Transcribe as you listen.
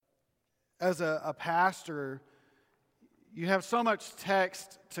as a pastor, you have so much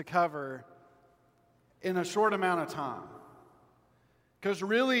text to cover in a short amount of time. Because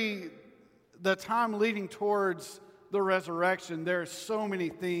really, the time leading towards the resurrection, there are so many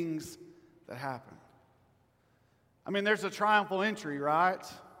things that happen. I mean, there's a triumphal entry, right?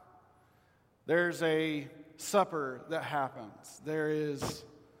 There's a supper that happens. There is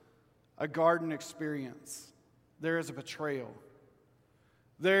a garden experience. There is a betrayal.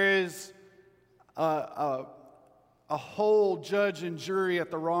 There is a whole judge and jury at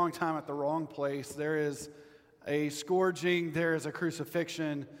the wrong time, at the wrong place. There is a scourging. There is a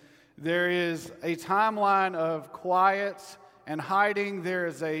crucifixion. There is a timeline of quiet and hiding. There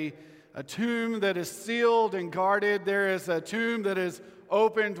is a tomb that is sealed and guarded. There is a tomb that is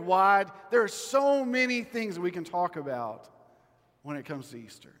opened wide. There are so many things we can talk about when it comes to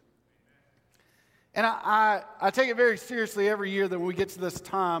Easter. And I take it very seriously every year that we get to this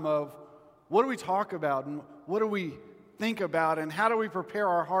time of what do we talk about and what do we think about and how do we prepare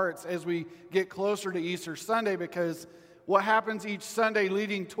our hearts as we get closer to Easter Sunday, because what happens each Sunday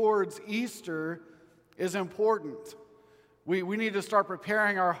leading towards Easter is important. We need to start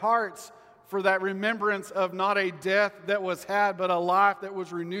preparing our hearts for that remembrance of not a death that was had, but a life that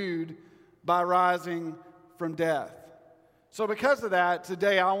was renewed by rising from death. So because of that,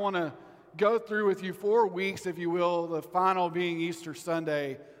 today I want to go through with you 4 weeks, if you will, the final being Easter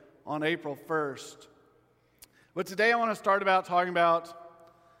Sunday on April 1st. But today I want to start about talking about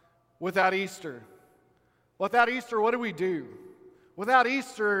without Easter. Without Easter, what do we do? Without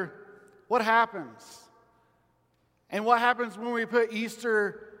Easter, what happens? And what happens when we put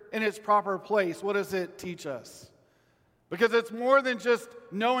Easter in its proper place? What does it teach us? Because it's more than just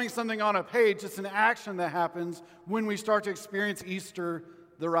knowing something on a page. It's an action that happens when we start to experience Easter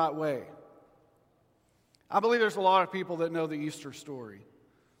the right way. I believe there's a lot of people that know the Easter story.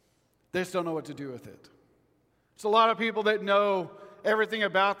 They just don't know what to do with it. There's a lot of people that know everything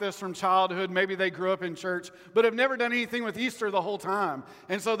about this from childhood. Maybe they grew up in church, but have never done anything with Easter the whole time.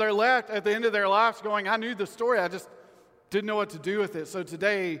 And so they're left at the end of their lives going, I knew the story, I just didn't know what to do with it. So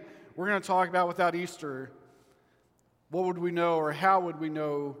today, we're going to talk about without Easter, what would we know or how would we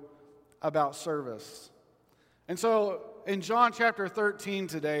know about service? And so in John chapter 13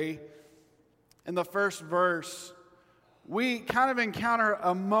 today, in the first verse, we kind of encounter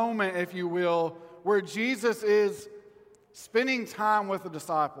a moment, if you will, where Jesus is spending time with the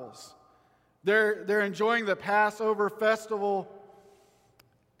disciples. They're enjoying the Passover festival,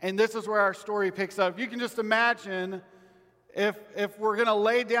 and this is where our story picks up. You can just imagine if we're going to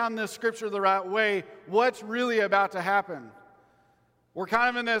lay down this scripture the right way, what's really about to happen. We're kind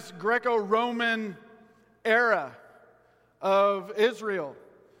of in this Greco-Roman era of Israel.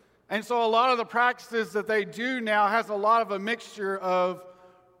 And so a lot of the practices that they do now has a lot of a mixture of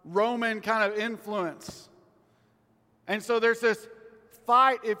Roman kind of influence. And so there's this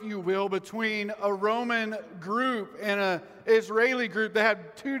fight, if you will, between a Roman group and an Israeli group that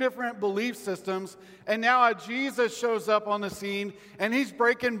had two different belief systems. And now Jesus shows up on the scene, and he's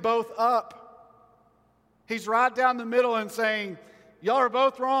breaking both up. He's right down the middle and saying, y'all are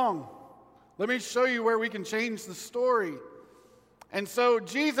both wrong. Let me show you where we can change the story. And so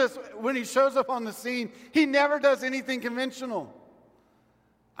Jesus, when he shows up on the scene, he never does anything conventional.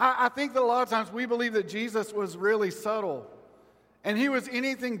 I think that a lot of times we believe that Jesus was really subtle. And he was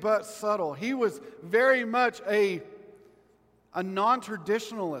anything but subtle. He was very much a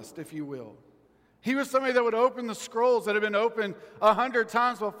non-traditionalist, if you will. He was somebody that would open the scrolls that had been opened 100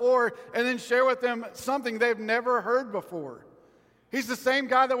 times before and then share with them something they've never heard before. He's the same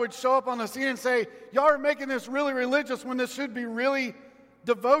guy that would show up on the scene and say, y'all are making this really religious when this should be really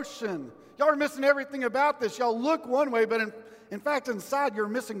devotion. Y'all are missing everything about this. Y'all look one way, but in fact, inside you're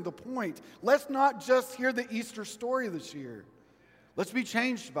missing the point. Let's not just hear the Easter story this year. Let's be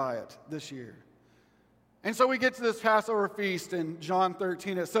changed by it this year. And so we get to this Passover feast in John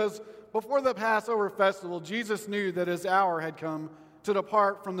 13. It says, before the Passover festival, Jesus knew that his hour had come to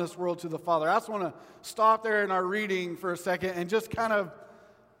depart from this world to the Father. I just want to stop there in our reading for a second and just kind of,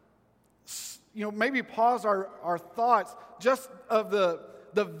 maybe pause our thoughts just of the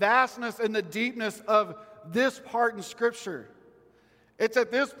vastness and the deepness of this part in Scripture. It's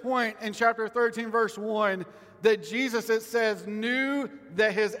at this point in chapter 13, verse 1, that Jesus, it says, knew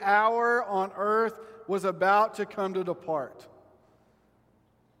that his hour on earth was about to come to depart.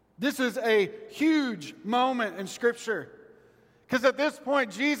 This is a huge moment in Scripture. Because at this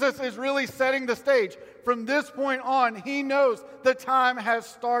point, Jesus is really setting the stage. From this point on, he knows the time has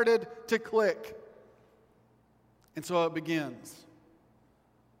started to click. And so it begins.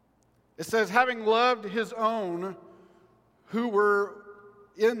 It says, having loved his own who were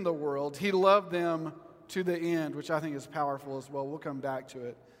in the world, he loved them to the end, which I think is powerful as well. We'll come back to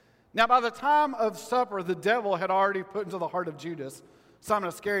it. Now, by the time of supper, the devil had already put into the heart of Judas, Simon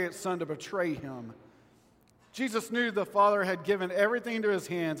Iscariot's son, to betray him. Jesus knew the Father had given everything into his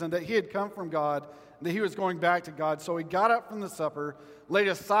hands and that he had come from God and that he was going back to God. So he got up from the supper, laid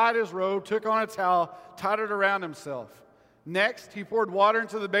aside his robe, took on a towel, tied it around himself. Next, he poured water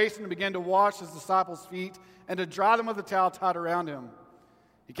into the basin and began to wash his disciples' feet and to dry them with the towel tied around him.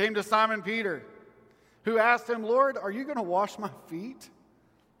 He came to Simon Peter, who asked him, "Lord, are you going to wash my feet?"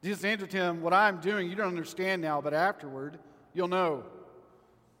 Jesus answered him, "What I am doing you don't understand now, but afterward you'll know."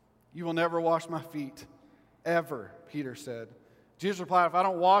 "You will never wash my feet, ever," Peter said. Jesus replied, "If I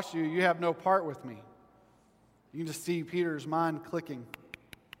don't wash you, you have no part with me." You can just see Peter's mind clicking.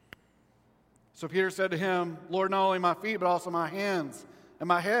 So Peter said to him, "Lord, not only my feet, but also my hands and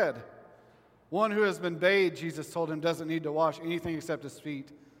my head." "One who has been bathed," Jesus told him, "doesn't need to wash anything except his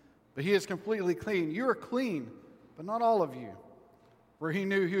feet. But he is completely clean. You are clean, but not all of you." For he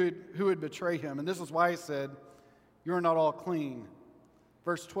knew who would betray him. And this is why he said, "You are not all clean."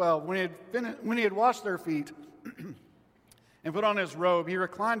 Verse 12, when he had washed their feet and put on his robe, he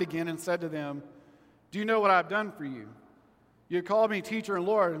reclined again and said to them, "Do you know what I have done for you? You called me teacher and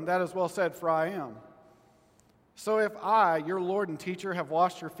Lord, and that is well said, for I am. So if I, your Lord and teacher, have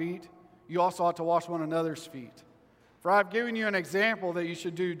washed your feet, you also ought to wash one another's feet. For I have given you an example that you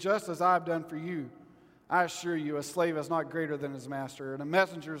should do just as I have done for you. I assure you, a slave is not greater than his master, and a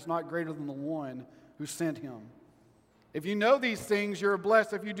messenger is not greater than the one who sent him. If you know these things, you are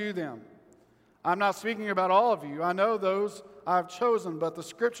blessed if you do them. I'm not speaking about all of you. I know those I have chosen, but the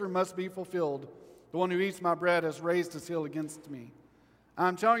scripture must be fulfilled. The one who eats my bread has raised his heel against me.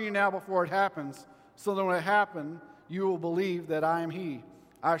 I'm telling you now before it happens, so that when it happens, you will believe that I am he.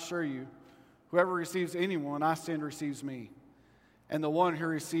 I assure you, whoever receives anyone I send receives me. And the one who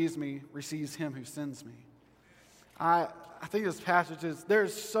receives me receives him who sends me." I think this passage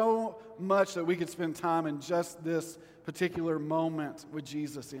there's so much that we could spend time in just this particular moment with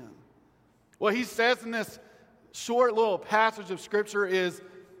Jesus in. What he says in this short little passage of Scripture is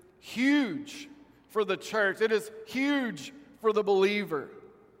huge for the church. It is huge for the believer.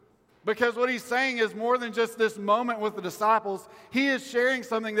 Because what he's saying is more than just this moment with the disciples. He is sharing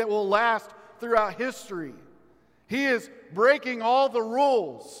something that will last throughout history. He is breaking all the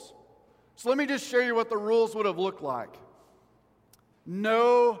rules. So let me just show you what the rules would have looked like.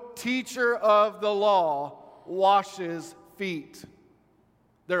 No teacher of the law washes feet.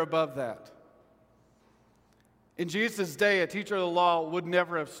 They're above that. In Jesus' day, a teacher of the law would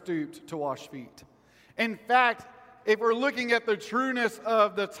never have stooped to wash feet. In fact, if we're looking at the trueness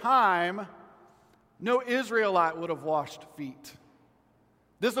of the time, no Israelite would have washed feet.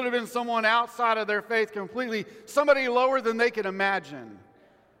 This would have been someone outside of their faith completely. Somebody lower than they could imagine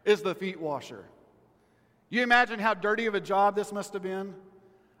is the feet washer. You imagine how dirty of a job this must have been?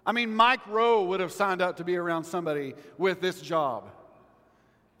 I mean, Mike Rowe would have signed up to be around somebody with this job.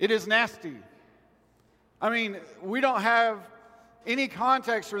 It is nasty. I mean, we don't have any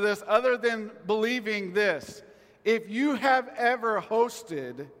context for this other than believing this. If you have ever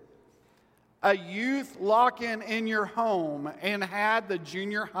hosted a youth lock-in in your home and had the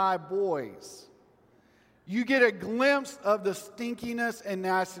junior high boys, you get a glimpse of the stinkiness and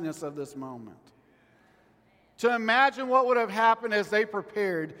nastiness of this moment. To imagine what would have happened as they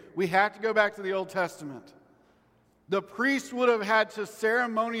prepared, we have to go back to the Old Testament. The priests would have had to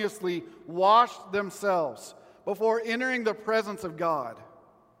ceremoniously wash themselves before entering the presence of God.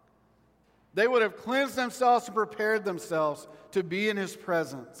 They would have cleansed themselves and prepared themselves to be in His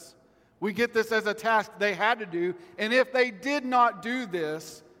presence. We get this as a task they had to do, and if they did not do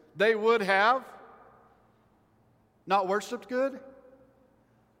this, they would have not worshiped good.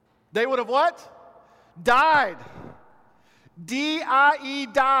 They would have what? Died. D-I-E,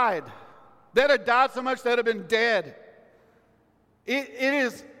 died. They'd have died so much they'd have been dead. It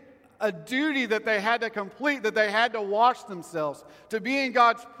is a duty that they had to complete, that they had to wash themselves, to be in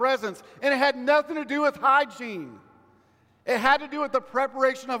God's presence. And it had nothing to do with hygiene. It had to do with the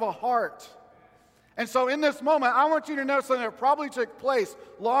preparation of a heart. And so in this moment, I want you to know something that probably took place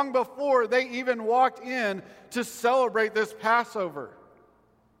long before they even walked in to celebrate this Passover.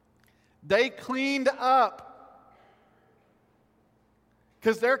 They cleaned up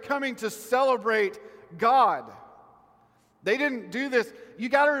because they're coming to celebrate God. They didn't do this. You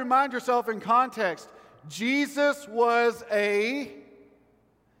got to remind yourself in context. Jesus was a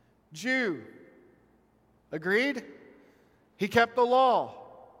Jew. Agreed? He kept the law.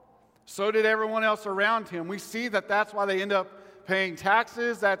 So did everyone else around him. We see that that's why they end up paying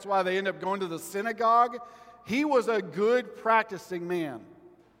taxes. That's why they end up going to the synagogue. He was a good practicing man.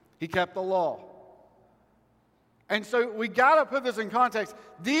 He kept the law. And so we got to put this in context.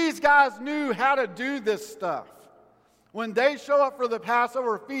 These guys knew how to do this stuff. When they show up for the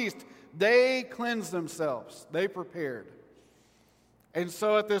Passover feast, they cleansed themselves. They prepared. And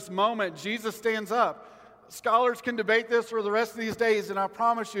so at this moment, Jesus stands up. Scholars can debate this for the rest of these days, and I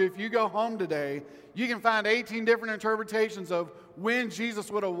promise you, if you go home today, you can find 18 different interpretations of when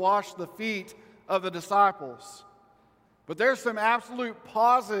Jesus would have washed the feet of the disciples. But there's some absolute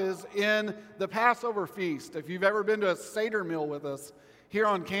pauses in the Passover feast. If you've ever been to a Seder meal with us here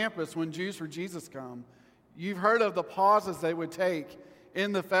on campus when Jews for Jesus come, you've heard of the pauses they would take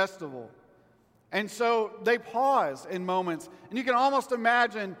in the festival. And so they pause in moments, and you can almost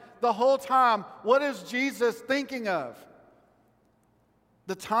imagine the whole time, what is Jesus thinking of?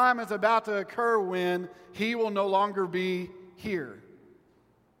 The time is about to occur when he will no longer be here.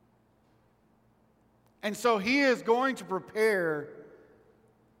 And so he is going to prepare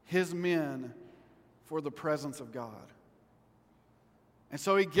his men for the presence of God. And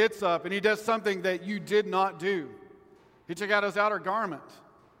so he gets up and he does something that you did not do. He took out his outer garment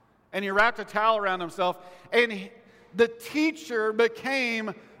and he wrapped a towel around himself. And the teacher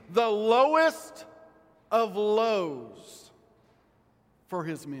became the lowest of lows for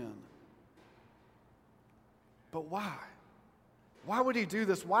his men. But why? Why would he do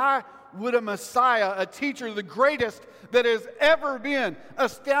this? Why would a Messiah, a teacher, the greatest that has ever been,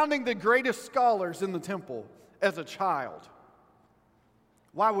 astounding the greatest scholars in the temple as a child,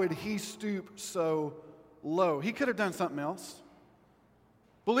 why would he stoop so low? He could have done something else.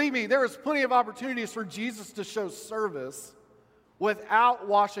 Believe me, there was plenty of opportunities for Jesus to show service without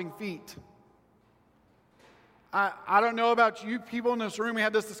washing feet. I don't know about you people in this room. We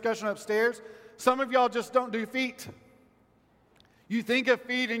had this discussion upstairs. Some of y'all just don't do feet. You think of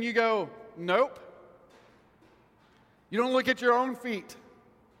feet and you go, nope. You don't look at your own feet.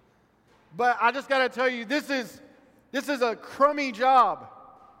 But I just got to tell you, this is a crummy job.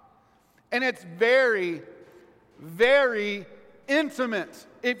 And it's very, very intimate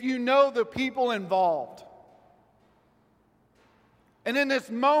if you know the people involved. And in this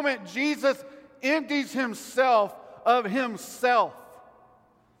moment, Jesus empties himself of himself.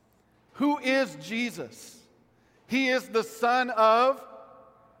 Who is Jesus? He is the Son of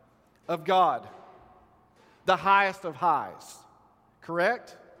God, the highest of highs.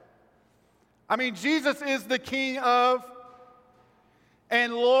 Correct? I mean, Jesus is the King of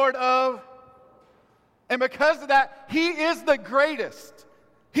and Lord of, and because of that, he is the greatest.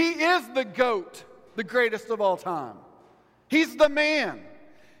 He is the GOAT, the greatest of all time. He's the man.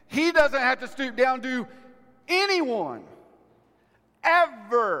 He doesn't have to stoop down to anyone,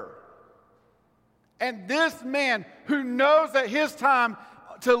 ever. And this man who knows that his time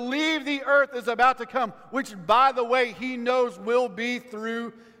to leave the earth is about to come, which, by the way, he knows will be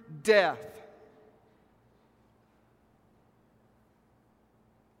through death,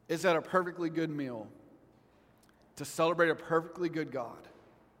 is at a perfectly good meal to celebrate a perfectly good God,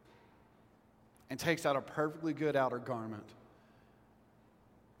 and takes out a perfectly good outer garment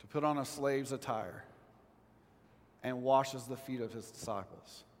to put on a slave's attire and washes the feet of his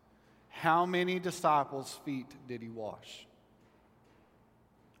disciples. How many disciples' feet did he wash?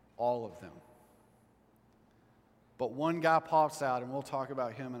 All of them. But one guy pops out, and we'll talk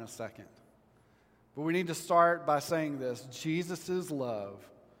about him in a second. But we need to start by saying this: Jesus' love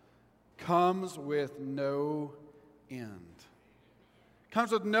comes with no end.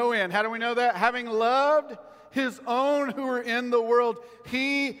 Comes with no end. How do we know that? Having loved his own who were in the world,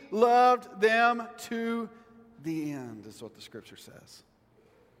 he loved them to the end, is what the scripture says.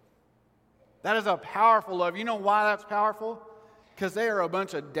 That is a powerful love. You know why that's powerful? Because they are a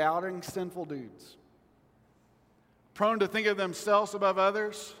bunch of doubting, sinful dudes. Prone to think of themselves above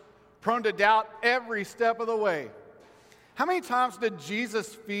others. Prone to doubt every step of the way. How many times did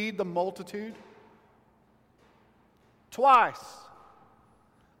Jesus feed the multitude? Twice.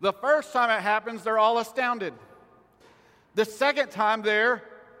 The first time it happens, they're all astounded. The second time, they're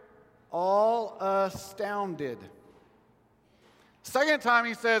all astounded. Second time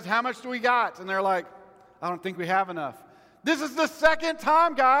he says, how much do we got? And they're like, I don't think we have enough. This is the second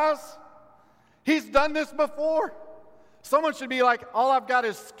time, guys. He's done this before. Someone should be like, all I've got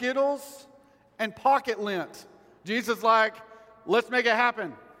is Skittles and pocket lint. Jesus is like, let's make it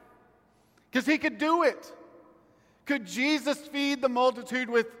happen. Because he could do it. Could Jesus feed the multitude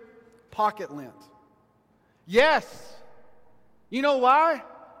with pocket lint? Yes. You know why?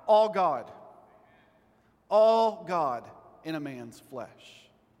 All God. All God in a man's flesh.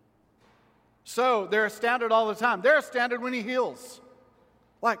 So they're astounded all the time. They're astounded when he heals.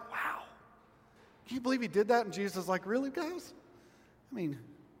 Like, wow. Can you believe he did that? And Jesus is like, really, guys? I mean,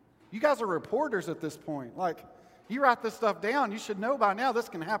 You guys are reporters at this point. Like, you write this stuff down. You should know by now this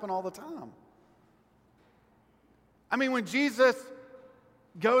can happen all the time. I mean, when Jesus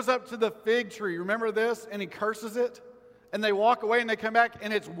goes up to the fig tree, remember this? And he curses it. And they walk away and they come back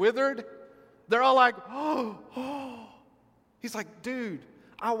and it's withered. They're all like, oh. He's like, dude,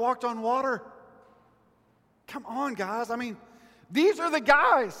 I walked on water. Come on, guys. I mean, these are the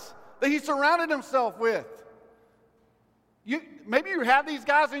guys that he surrounded himself with. Maybe you have these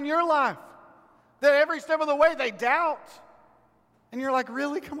guys in your life that every step of the way they doubt. And you're like,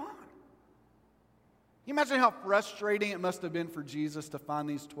 really? Come on. Can you imagine how frustrating it must have been for Jesus to find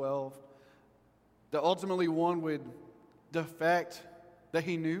these 12? That ultimately one would defect, that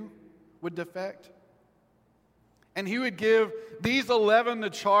he knew would defect. And he would give these 11 the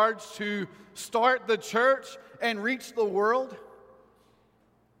charge to start the church and reach the world.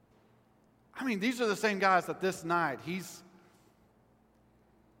 I mean, these are the same guys that this night, he's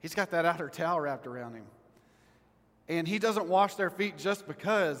got that outer towel wrapped around him. And he doesn't wash their feet just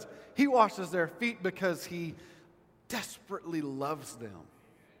because. He washes their feet because he desperately loves them.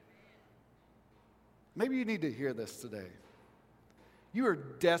 Maybe you need to hear this today. You are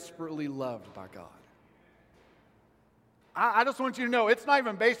desperately loved by God. I just want you to know, it's not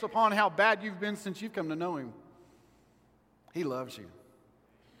even based upon how bad you've been since you've come to know him. He loves you.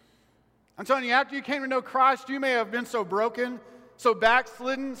 I'm telling you, after you came to know Christ, you may have been so broken, so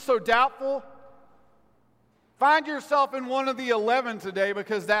backslidden, so doubtful. Find yourself in one of the 11 today,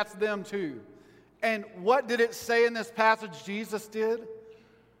 because that's them too. And what did it say in this passage Jesus did?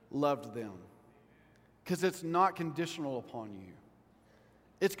 Loved them. Because it's not conditional upon you.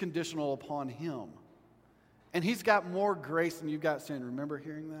 It's conditional upon him. And he's got more grace than you've got sin. Remember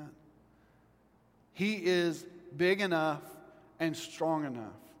hearing that? He is big enough and strong enough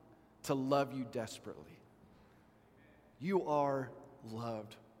to love you desperately. You are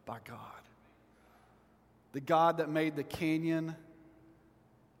loved by God. The God that made the canyon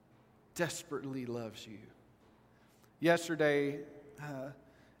desperately loves you. Yesterday,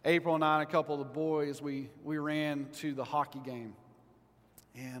 April and I and a couple of the boys, we ran to the hockey game.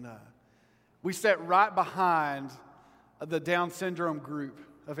 And we sat right behind the Down syndrome group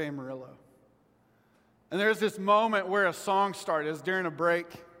of Amarillo. And there's this moment where a song started. It was during a break.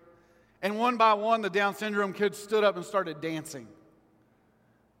 And one by one, the Down syndrome kids stood up and started dancing.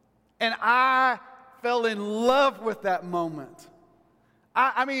 And I fell in love with that moment.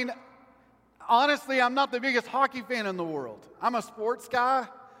 I mean, honestly, I'm not the biggest hockey fan in the world. I'm a sports guy.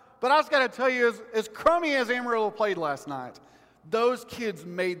 But I just got to tell you, as crummy as Amarillo played last night, those kids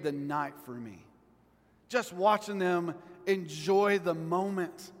made the night for me. Just watching them enjoy the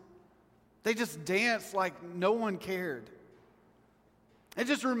moment. They just danced like no one cared. It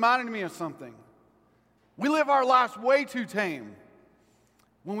just reminded me of something. We live our lives way too tame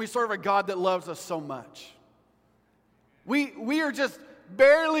when we serve a God that loves us so much. We are just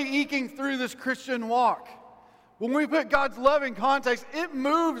barely eking through this Christian walk. When we put God's love in context, it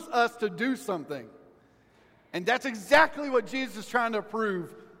moves us to do something. And that's exactly what Jesus is trying to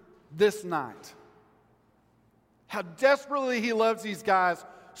prove this night. How desperately he loves these guys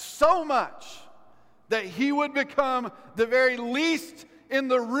so much that he would become the very least in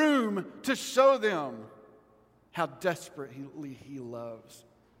the room to show them how desperately he loves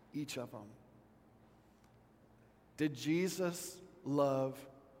each of them. Did Jesus love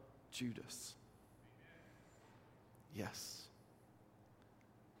Judas? Yes.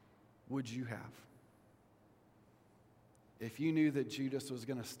 Would you have? If you knew that Judas was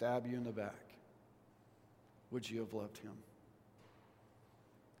going to stab you in the back, would you have loved him?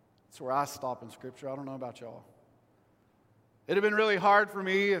 That's where I stop in Scripture. I don't know about y'all. It'd have been really hard for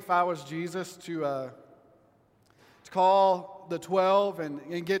me if I was Jesus to call the 12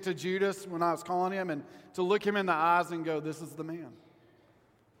 and get to Judas when I was calling him and to look him in the eyes and go, this is the man.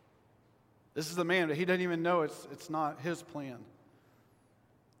 This is the man, but he doesn't even know it's not his plan.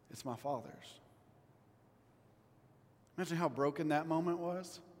 It's my Father's. Imagine how broken that moment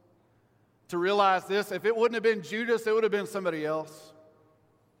was. To realize this, if it wouldn't have been Judas, it would have been somebody else.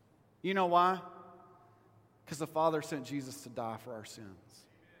 You know why? Because the Father sent Jesus to die for our sins.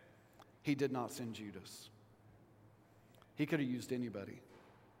 He did not send Judas. He could have used anybody.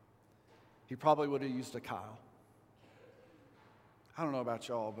 He probably would have used a Kyle. I don't know about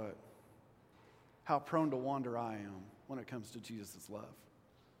y'all, but how prone to wander I am when it comes to Jesus' love.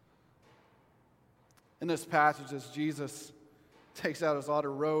 In this passage, as Jesus takes out his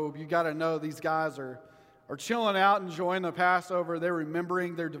outer robe, you got to know these guys are chilling out, enjoying the Passover. They're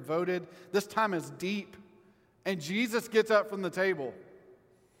remembering, they're devoted. This time is deep. And Jesus gets up from the table.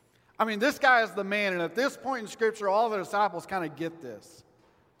 I mean, this guy is the man. And at this point in Scripture, all the disciples kind of get this.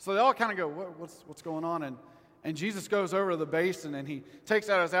 So they all kind of go, what's going on? And Jesus goes over to the basin, and he takes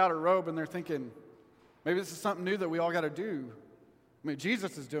out his outer robe, and they're thinking, maybe this is something new that we all got to do. I mean,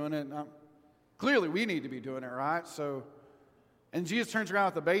 Jesus is doing it. Clearly, we need to be doing it, right? So, and Jesus turns around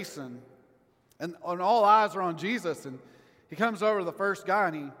at the basin, and all eyes are on Jesus, and he comes over to the first guy,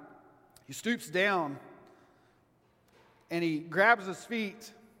 and he stoops down, and he grabs his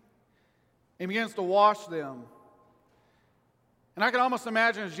feet and begins to wash them. And I can almost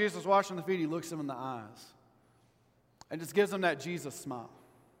imagine as Jesus is washing the feet, he looks him in the eyes and just gives him that Jesus smile.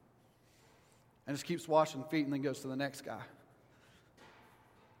 And just keeps washing feet and then goes to the next guy.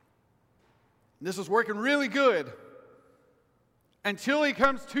 And this is working really good until he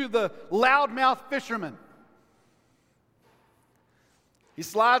comes to the loudmouth fisherman. He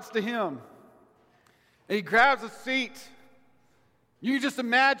slides to him and he grabs his feet. You can just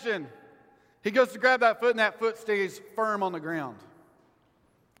imagine he goes to grab that foot and that foot stays firm on the ground.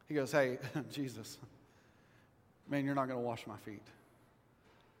 He goes, hey, Jesus, man, you're not going to wash my feet.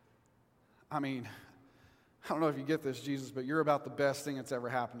 I mean, I don't know if you get this, Jesus, but you're about the best thing that's ever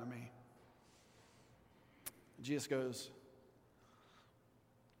happened to me. Jesus goes,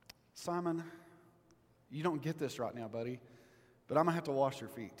 Simon, you don't get this right now, buddy, but I'm going to have to wash your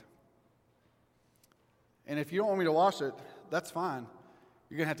feet. And if you don't want me to wash it, that's fine.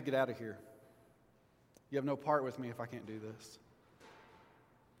 You're going to have to get out of here. You have no part with me if I can't do this.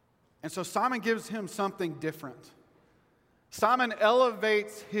 And so Simon gives him something different. Simon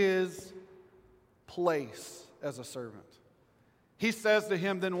elevates his place as a servant. He says to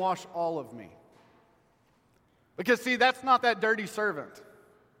him, then wash all of me. Because see, that's not that dirty servant.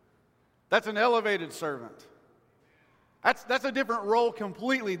 That's an elevated servant. That's a different role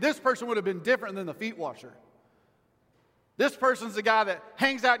completely. This person would have been different than the feet washer. This person's the guy that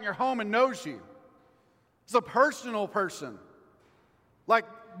hangs out in your home and knows you. It's a personal person. Like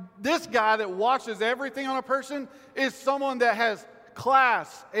this guy that watches everything on a person is someone that has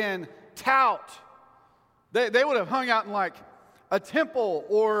class and tout. They would have hung out in like a temple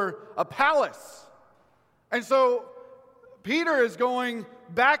or a palace. And so Peter is going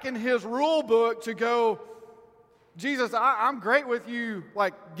back in his rule book to go, Jesus, I'm great with you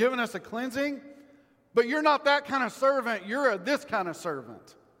like giving us a cleansing, but you're not that kind of servant. You're this kind of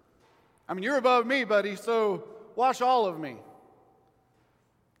servant. I mean, you're above me, buddy, so wash all of me.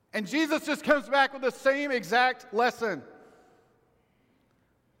 And Jesus just comes back with the same exact lesson.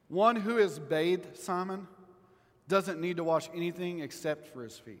 One who is bathed, Simon, doesn't need to wash anything except for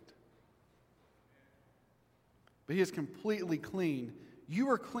his feet. But he is completely clean. You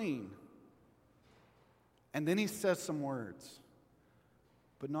are clean. And then he says some words,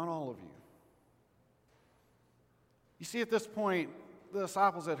 but not all of you. You see, at this point, the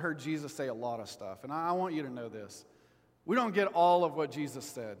disciples had heard Jesus say a lot of stuff. And I want you to know this. We don't get all of what Jesus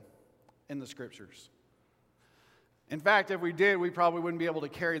said in the Scriptures. In fact, if we did, we probably wouldn't be able to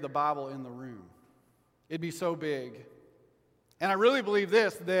carry the Bible in the room. It'd be so big. And I really believe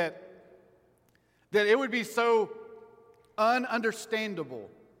this, that it would be so ununderstandable.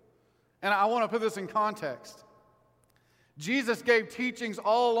 And I want to put this in context. Jesus gave teachings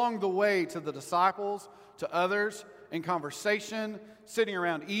all along the way to the disciples, to others, in conversation, sitting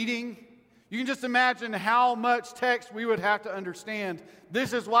around eating. You can just imagine how much text we would have to understand.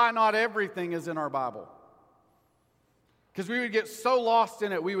 This is why not everything is in our Bible. Because we would get so lost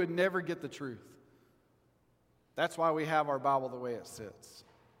in it, we would never get the truth. That's why we have our Bible the way it sits.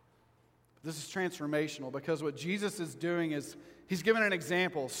 This is transformational because what Jesus is doing is he's given an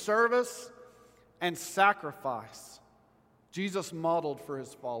example. Service and sacrifice. Jesus modeled for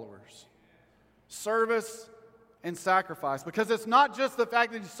his followers. Service and sacrifice. Because it's not just the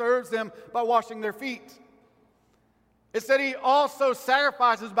fact that he serves them by washing their feet. It's that he also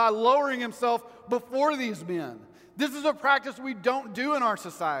sacrifices by lowering himself before these men. This is a practice we don't do in our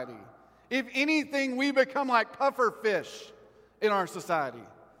society. If anything, we become like puffer fish in our society.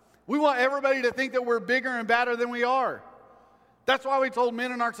 We want everybody to think that we're bigger and badder than we are. That's why we told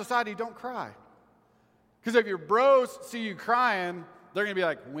men in our society, don't cry. Because if your bros see you crying, they're going to be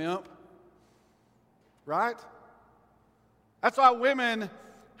like, wimp. Right? That's why women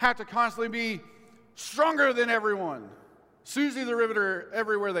have to constantly be stronger than everyone. Susie the Riveter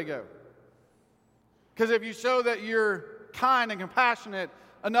everywhere they go. Because if you show that you're kind and compassionate,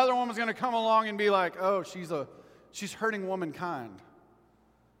 another woman's going to come along and be like, oh, she's hurting womankind.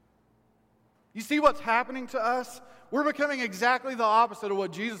 You see what's happening to us? We're becoming exactly the opposite of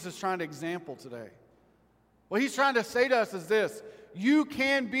what Jesus is trying to example today. What he's trying to say to us is this: you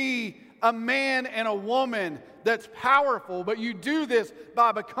can be a man and a woman that's powerful, but you do this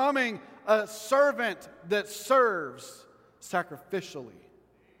by becoming a servant that serves sacrificially.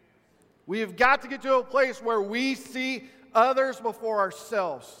 We have got to get to a place where we see others before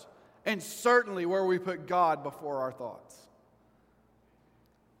ourselves, and certainly where we put God before our thoughts.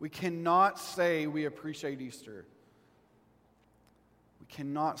 We cannot say we appreciate Easter. We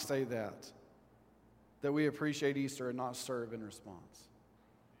cannot say that we appreciate Easter and not serve in response.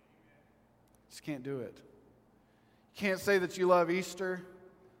 Just can't do it. You can't say that you love Easter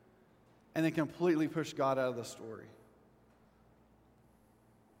and then completely push God out of the story.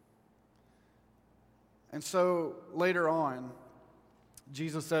 And so later on,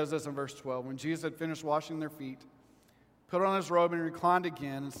 Jesus says this in verse 12. When Jesus had finished washing their feet, put on his robe and reclined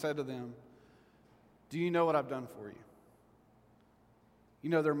again and said to them, "Do you know what I've done for you?" You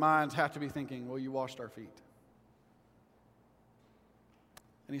know, their minds have to be thinking, well, you washed our feet.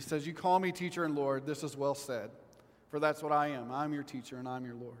 And he says, "You call me teacher and Lord. This is well said, for that's what I am. I'm your teacher and I'm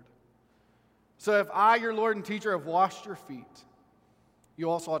your Lord. So if I, your Lord and teacher, have washed your feet, you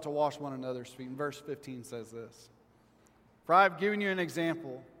also ought to wash one another's feet." And verse 15 says this, "For I have given you an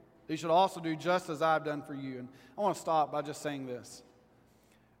example. You should also do just as I have done for you." And I want to stop by just saying this.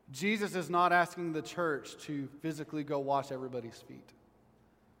 Jesus is not asking the church to physically go wash everybody's feet.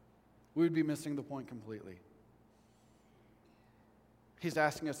 We would be missing the point completely. He's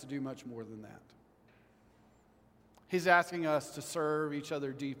asking us to do much more than that. He's asking us to serve each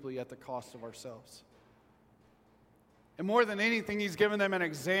other deeply at the cost of ourselves. And more than anything, he's given them an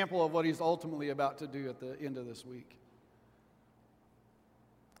example of what he's ultimately about to do at the end of this week.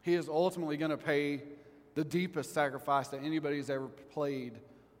 He is ultimately going to pay the deepest sacrifice that anybody's ever played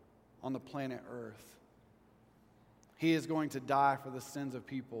on the planet Earth. He is going to die for the sins of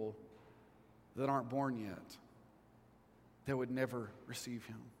people that aren't born yet, that would never receive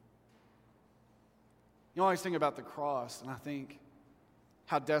him. You know, I always think about the cross, and I think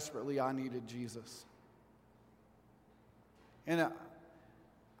how desperately I needed Jesus. And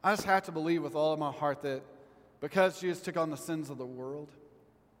I just have to believe with all of my heart that because Jesus took on the sins of the world,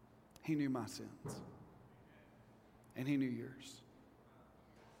 he knew my sins. And he knew yours.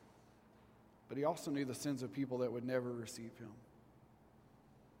 But he also knew the sins of people that would never receive him.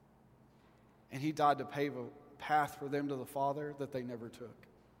 And he died to pave a path for them to the Father that they never took.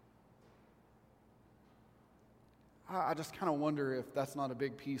 I just kind of wonder if that's not a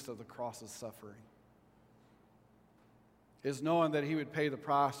big piece of the cross's suffering. Is knowing that he would pay the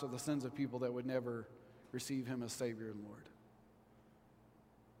price of the sins of people that would never receive him as Savior and Lord.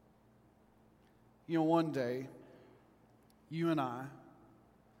 You know, one day, you and I,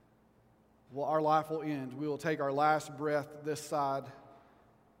 our life will end. We will take our last breath this side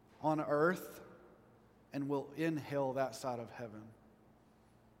on earth, and we'll inhale that side of heaven.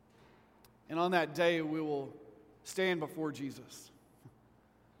 And on that day, we will stand before Jesus.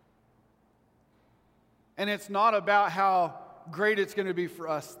 And it's not about how great it's going to be for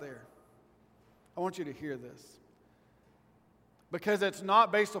us there. I want you to hear this. Because it's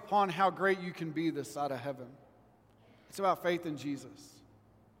not based upon how great you can be this side of heaven. It's about faith in Jesus.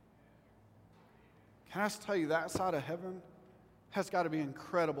 Can I just tell you, that side of heaven has got to be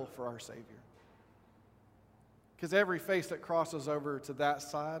incredible for our Savior. Because every face that crosses over to that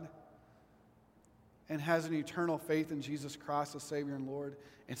side and has an eternal faith in Jesus Christ as Savior and Lord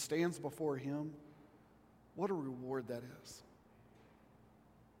and stands before him, what a reward that is.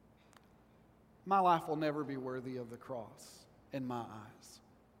 My life will never be worthy of the cross in my eyes.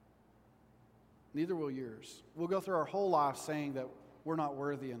 Neither will yours. We'll go through our whole life saying that we're not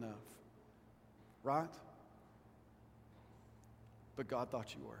worthy enough. Right? But God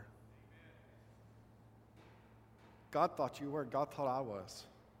thought you were. God thought you were. God thought I was.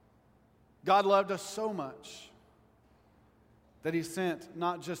 God loved us so much that he sent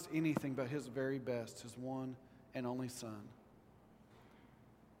not just anything but his very best, his one and only Son,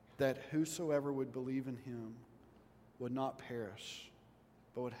 that whosoever would believe in him would not perish,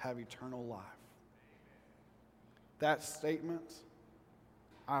 but would have eternal life. That statement,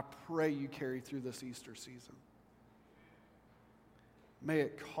 I pray you carry through this Easter season. May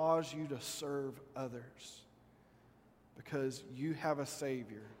it cause you to serve others because you have a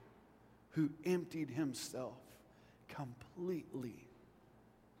Savior who emptied himself completely.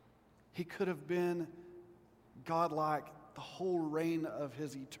 He could have been God-like the whole reign of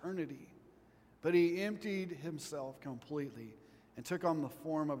his eternity, but he emptied himself completely and took on the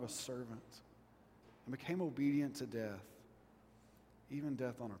form of a servant and became obedient to death, even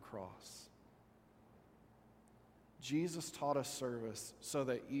death on a cross. Jesus taught us service so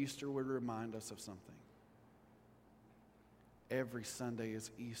that Easter would remind us of something. Every Sunday is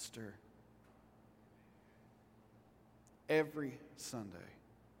Easter. Every Sunday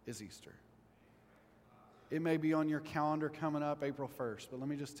is Easter. It may be on your calendar coming up April 1st, but let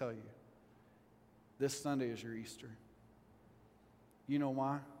me just tell you, this Sunday is your Easter. You know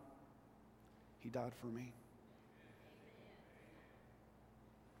why? He died for me.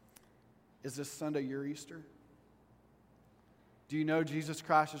 Is this Sunday your Easter? Do you know Jesus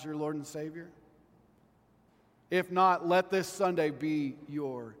Christ as your Lord and Savior? If not, let this Sunday be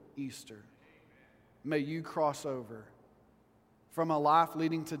your Easter. May you cross over from a life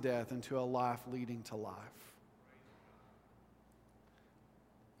leading to death into a life leading to life.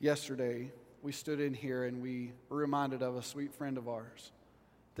 Yesterday, we stood in here and we were reminded of a sweet friend of ours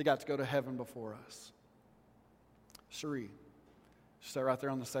that got to go to heaven before us. Cherie. She sat right there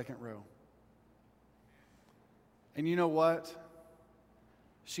on the second row. And you know what?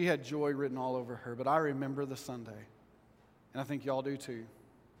 She had joy written all over her, but I remember the Sunday, and I think y'all do too.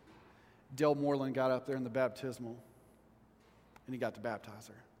 Dale Moreland got up there in the baptismal, and he got to baptize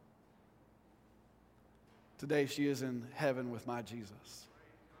her. Today, she is in heaven with my Jesus.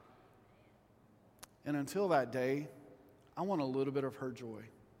 And until that day, I want a little bit of her joy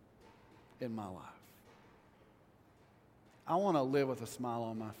in my life. I want to live with a smile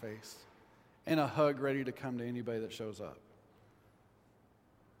on my face and a hug ready to come to anybody that shows up.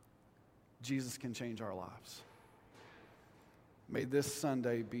 Jesus can change our lives. May this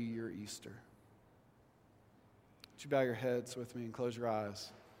Sunday be your Easter. Would you bow your heads with me and close your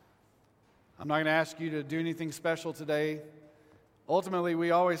eyes? I'm not going to ask you to do anything special today. Ultimately,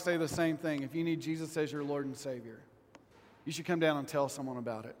 we always say the same thing. If you need Jesus as your Lord and Savior, you should come down and tell someone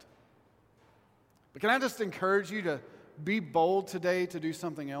about it. But can I just encourage you to be bold today to do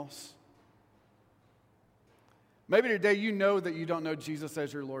something else? Maybe today you know that you don't know Jesus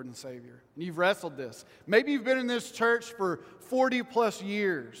as your Lord and Savior. And you've wrestled this. Maybe you've been in this church for 40 plus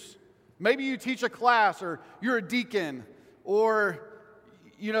years. Maybe you teach a class, or you're a deacon, or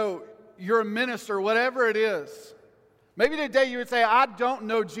you're a minister, whatever it is. Maybe today you would say, I don't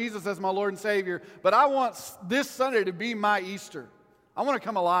know Jesus as my Lord and Savior, but I want this Sunday to be my Easter. I want to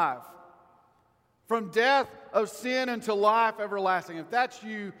come alive. From death of sin into life everlasting. If that's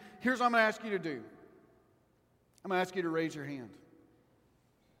you, here's what I'm going to ask you to do. I'm going to ask you to raise your hand.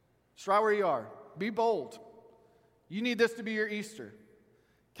 Just right where you are. Be bold. You need this to be your Easter.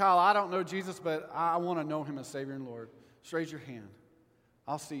 Kyle, I don't know Jesus, but I want to know him as Savior and Lord. Just raise your hand.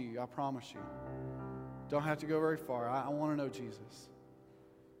 I'll see you. I promise you. Don't have to go very far. I want to know Jesus.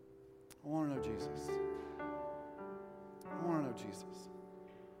 I want to know Jesus. I want to know Jesus.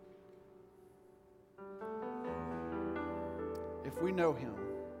 If we know him,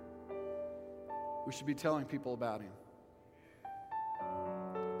 we should be telling people about him.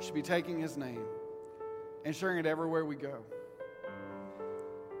 We should be taking his name and sharing it everywhere we go.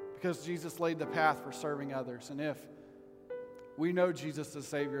 Because Jesus laid the path for serving others. And if we know Jesus as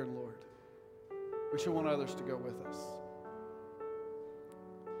Savior and Lord, we should want others to go with us.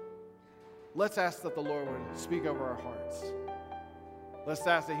 Let's ask that the Lord would speak over our hearts. Let's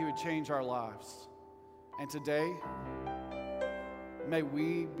ask that he would change our lives. And today, may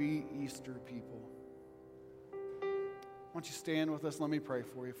we be Easter people. Why don't you stand with us? Let me pray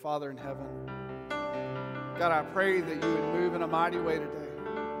for you. Father in heaven, God, I pray that you would move in a mighty way today.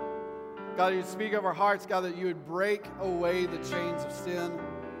 God, that you would speak over our hearts. God, that you would break away the chains of sin.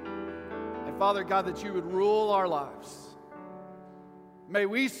 And Father, God, that you would rule our lives. May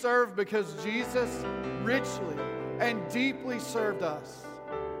we serve because Jesus richly and deeply served us.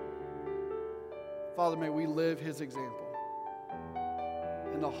 Father, may we live his example.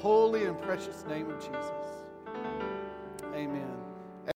 In the holy and precious name of Jesus. Amen.